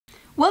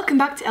Welcome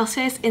back to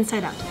LCIS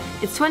Inside Out.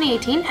 It's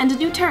 2018 and a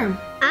new term.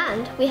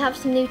 And we have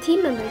some new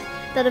team members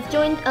that have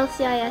joined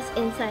LCIS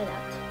Inside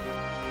Out.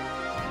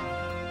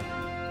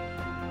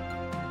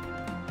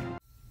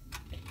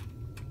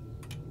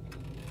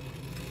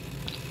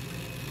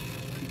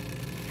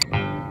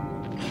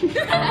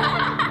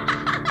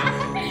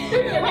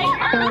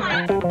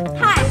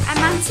 Hi, I'm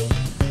Nancy.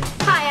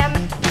 Hi, I'm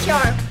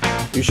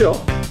Sharp. You sure?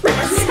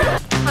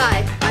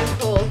 Hi, I'm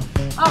Cole.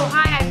 Oh,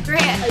 hi, I'm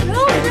Grant.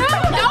 No,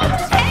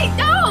 hey,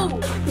 no!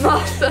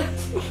 Martha.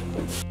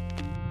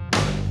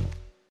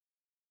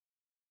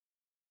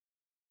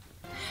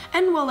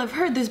 And well, I've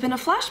heard there's been a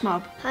flash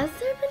mob. Has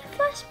there been a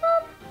flash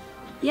mob?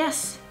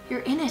 Yes,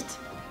 you're in it.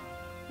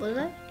 Was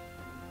I? It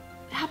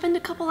happened a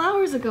couple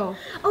hours ago.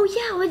 Oh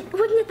yeah,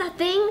 wasn't it that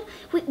thing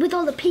with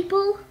all the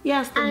people?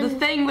 Yes, the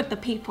thing with the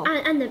people.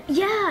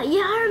 Yeah,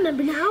 I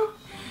remember now.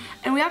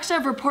 And we actually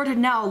have a reporter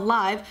now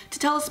live to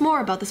tell us more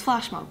about this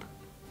flash mob.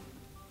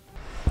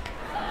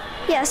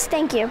 Yes,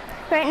 thank you.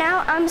 Right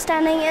now, I'm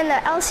standing in the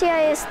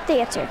LCIS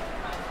Theatre,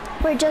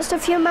 where just a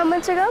few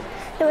moments ago,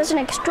 there was an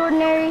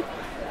extraordinary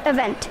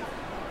event.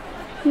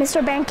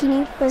 Mr.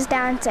 Banchini was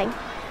dancing.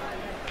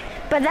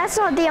 But that's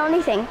not the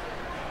only thing,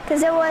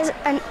 because there was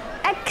an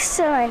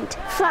excellent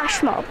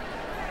flash mob,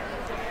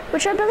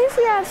 which I believe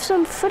we have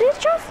some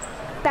footage of.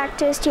 Back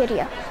to the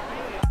studio.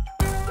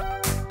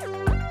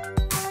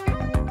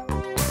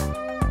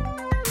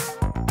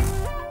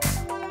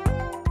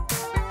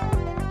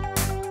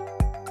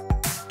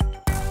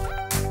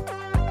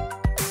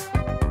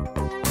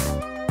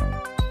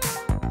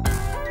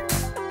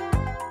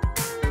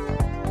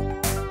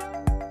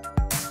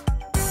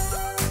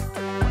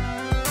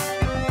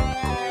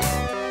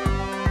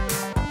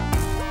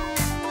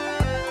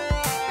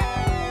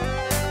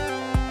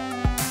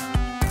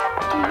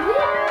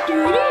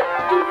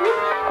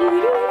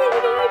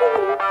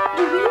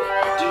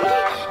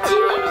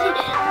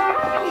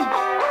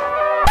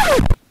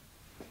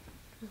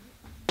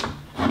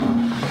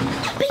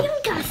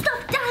 Bianca,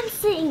 stop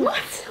dancing!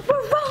 What?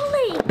 We're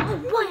rolling! Oh,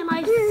 why am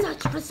I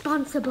such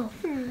responsible?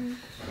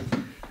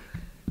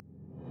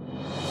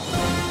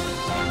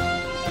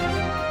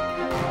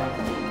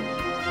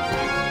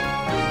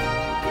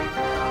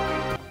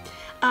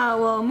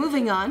 Well,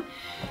 moving on,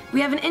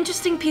 we have an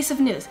interesting piece of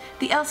news.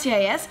 The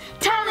LCIS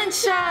Talent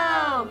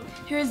Show!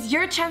 Here's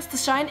your chance to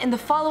shine in the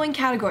following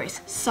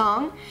categories: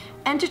 song,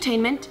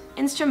 entertainment,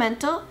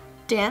 instrumental,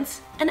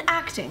 dance, and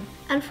acting.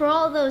 And for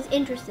all those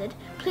interested,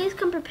 please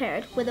come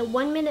prepared with a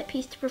 1-minute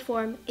piece to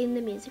perform in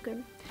the music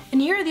room.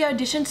 And here are the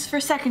auditions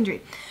for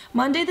secondary.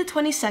 Monday the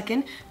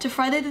 22nd to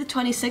Friday the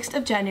 26th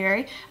of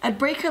January at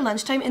break or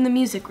lunchtime in the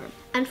music room.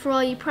 And for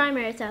all you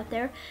primaries out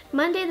there,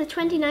 Monday the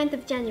 29th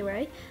of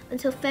January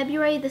until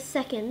February the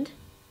 2nd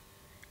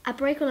at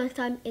break or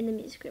lunchtime in the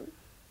music room.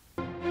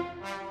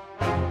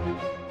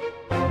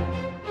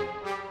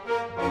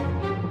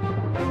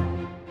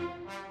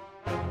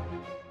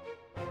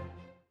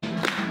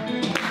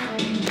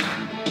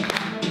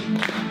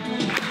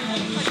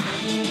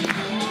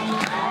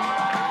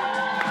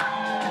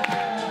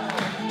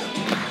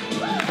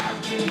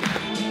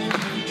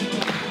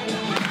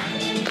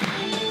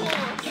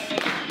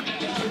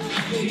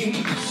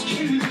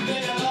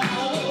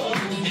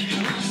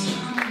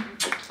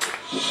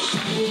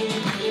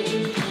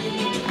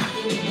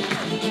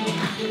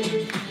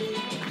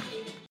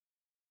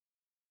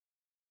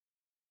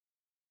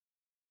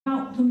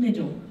 Out the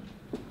middle,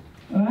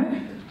 all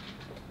right?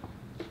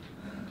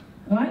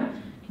 All right?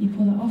 Can you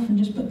pull that off and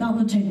just put that on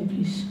the table,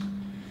 please?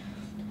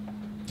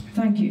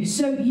 Thank you.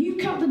 So you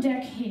cut the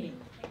deck here.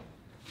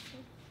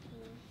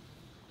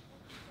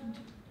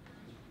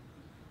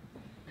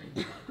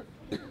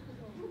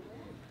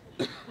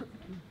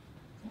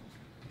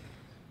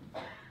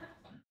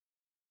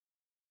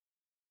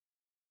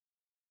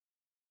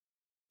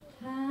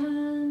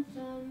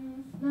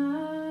 Handsome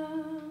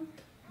smile,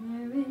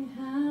 wearing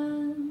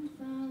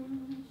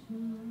handsome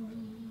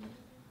shoes.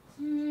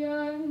 Too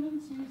young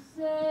to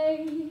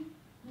say,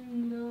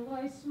 no,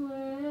 I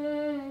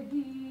swear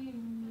he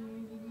knew.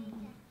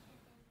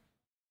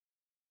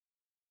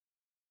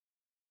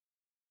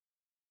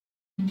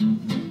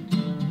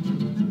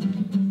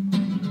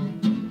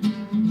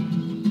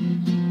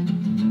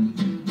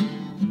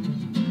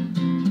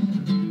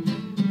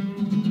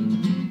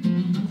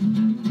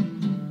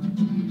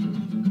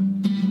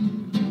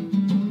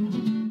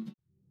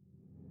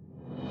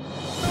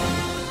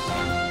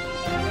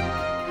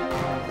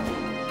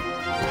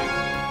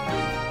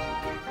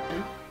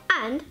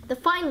 And the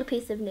final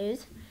piece of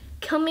news,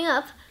 coming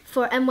up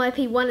for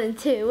MYP 1 and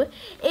 2,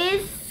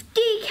 is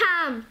ski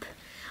camp.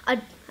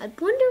 I'd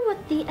wonder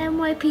what the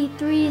MYP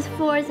 3s,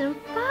 4s, and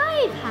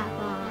 5 have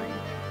on,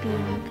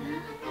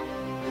 Bianca.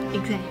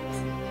 Exams.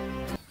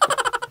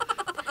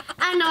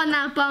 And on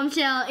that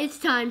bombshell, it's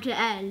time to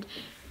end.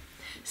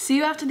 See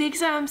you after the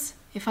exams,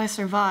 if I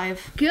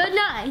survive. Good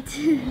night.